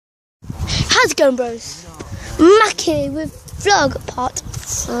How's it going, bros? Mackie with vlog part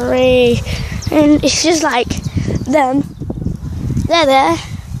 3, and it's just like them. They're there.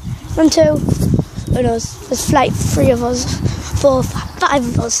 1, 2. Who knows? There's like 3 of us, 4, 5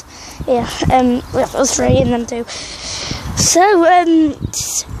 of us. Yeah. Us 3 and them 2. So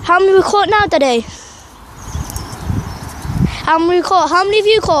how many we caught now, Daddy? How many we caught? How many have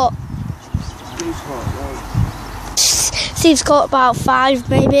you caught? Steve's caught about 5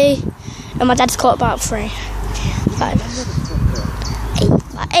 maybe, and my dad's caught about 3. 5.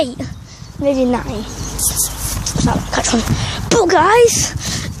 8, maybe 9. So I'll catch one. But guys,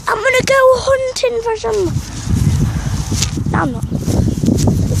 I'm gonna go hunting for some. No, I'm not.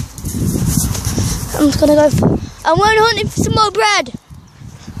 I'm just gonna go. I'm going hunting for some more bread.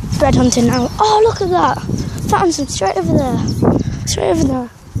 Bread hunting now. Oh, look at that! Found some straight over there. Straight over there.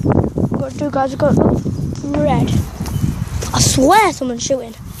 Got 2 guys. We've got bread. I swear someone's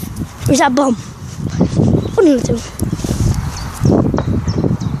shooting. Or is that a bomb? 1 or 2.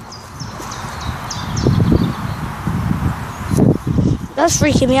 That's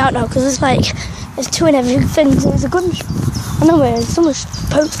freaking me out now because it's like there's 2 in everything. There's a gunshot. I know where someone's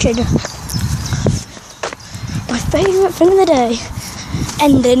poaching. My favourite thing of the day.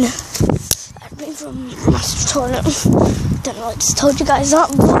 Ending. I've been from Master Toilet. Don't know what I just told you guys that,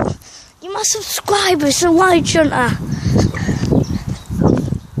 but you must subscribe. So why shouldn't I?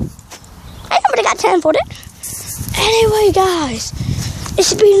 I already got 10 for it. Anyway, guys, this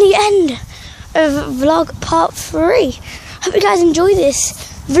has been the end of vlog part 3. Hope you guys enjoy this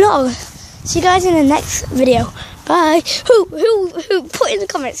vlog. See you guys in the next video. Bye. Who put in the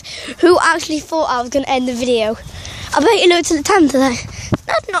comments who actually thought I was going to end the video? I bet you looked at the time today.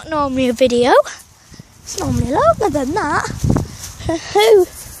 That's not normally a video. It's normally longer than that. Who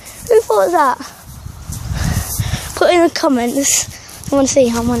thought that? Put in the comments. I want to see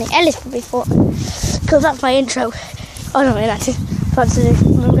how many. Ellis probably thought, because that's my intro. Oh no, actually,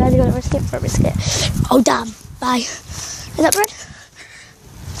 I'm glad you got a biscuit for a biscuit. Oh damn! Bye. Is that bread?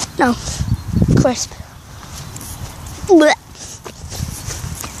 No, crisp. Blech.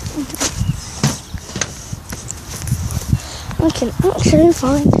 I can actually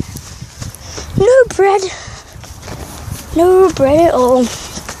find no bread. No bread at all.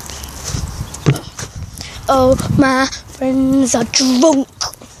 Oh, my friends are drunk.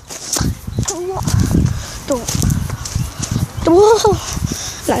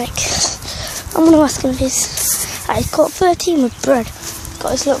 Like, I'm gonna ask him if he's caught 13 with bread.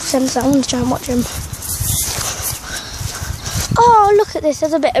 Got his little sensor. I'm gonna try and watch him. Oh, look at this.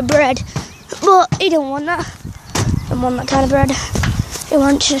 There's a bit of bread, but he didn't want that. Didn't want that kind of bread. He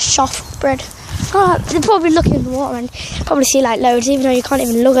wants just soft bread. Oh, they're probably looking in the water and probably see like loads, even though you can't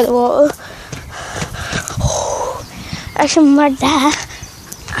even look at the water. Oh, there's some bread there.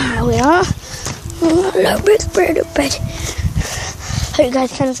 There we are. Look, bread. Hope you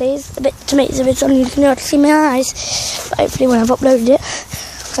guys can see. It's a bit tomatoes, a bit on. You can see my eyes. But hopefully when I've uploaded it,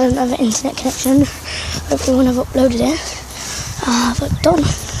 I don't have an internet connection. Hopefully when I've uploaded it, I've done.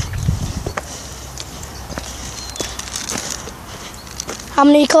 How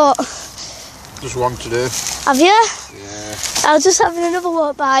many you caught? Just 1 today. Have you? Yeah. I was just having another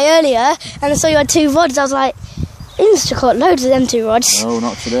walk by earlier, and I saw you had 2 rods. I was like, you must have caught loads of them 2 rods. No,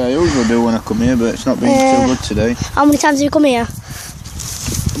 not today. I usually do when I come here, but it's not been too good today. How many times have you come here?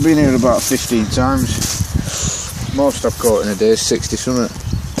 I've been here about 15 times. Most I've caught in a day is 60 something.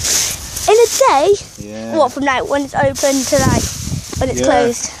 In a day? Yeah. What, from like when it's open to like when it's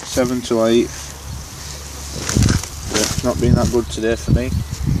closed? 7 to 8. But it's not been that good today for me.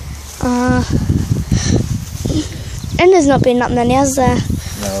 And there's not been that many, has there?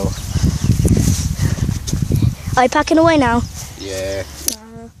 No. Are you packing away now? Yeah.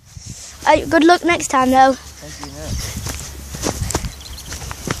 Good luck next time though. Thank you, mate.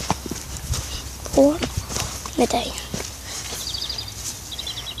 4 in a day.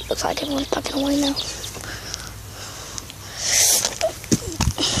 Looks like everyone's packing away now.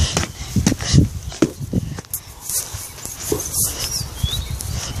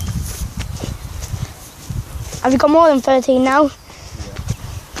 Have you got more than 13 now? Yeah.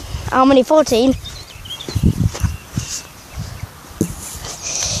 How many? 14?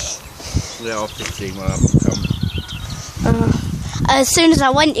 Yeah, 15 when I come. As soon as I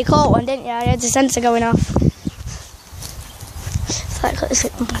went, you caught one, didn't you? I had the sensor going off. So I got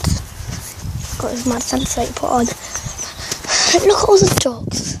this mad sensor you put on. Look at all the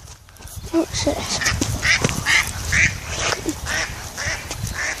dogs. What's this?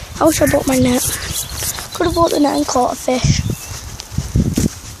 I wish I bought my net. Could have bought the net and caught a fish.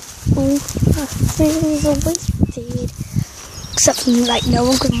 Oh, my fingers are wasted. except from like no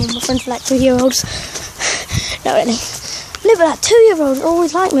one, because my friends are like 3-year-olds. Not really. No, but like 2-year-olds are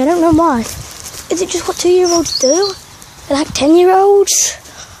always like me. I don't know why. Is it just what 2-year-olds do? They're like 10-year-olds.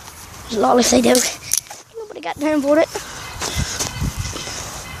 Lol, if they do. Nobody got time for it.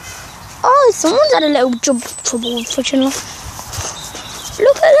 Oh, someone's had a little trouble with friction. Look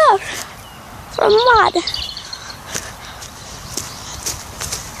at that. From mud.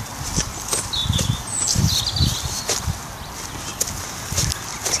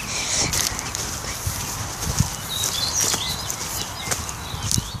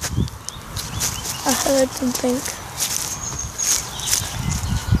 I heard something.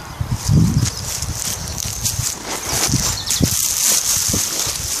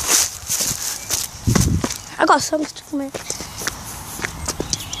 I got something stuck in me.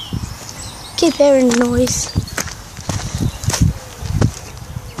 Keep hearing the noise.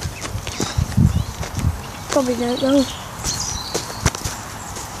 Probably don't know.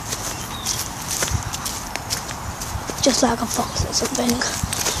 Just like a fox or something.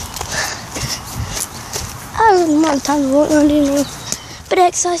 I don't know time to walk around doing a bit of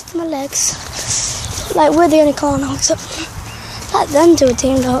exercise to my legs. Like we're the only car now, except like them two are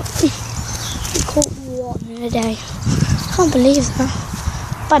teamed up. We caught one in a day. Can't believe that.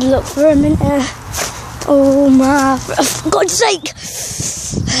 Bad luck for a minute. Oh my, for God's sake!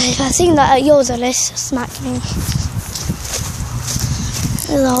 If I seen that at yours, Alice, smack me.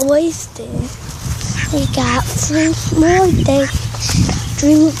 As always do. We got 3 more days.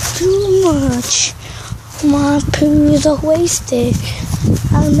 Drink too much. My poos are wasted.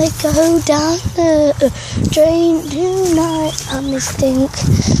 And they go down the drain tonight. And they stink,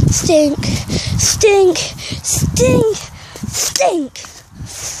 stink, stink, stink, stink.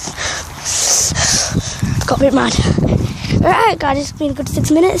 Got a bit mad. Alright guys, it's been a good 6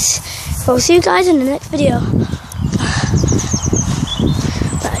 minutes. I'll see you guys in the next video.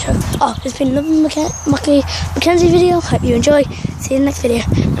 Oh, it's been another Mackenzie video. Hope you enjoy. See you in the next video.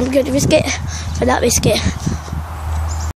 I'm going to biscuit for that biscuit.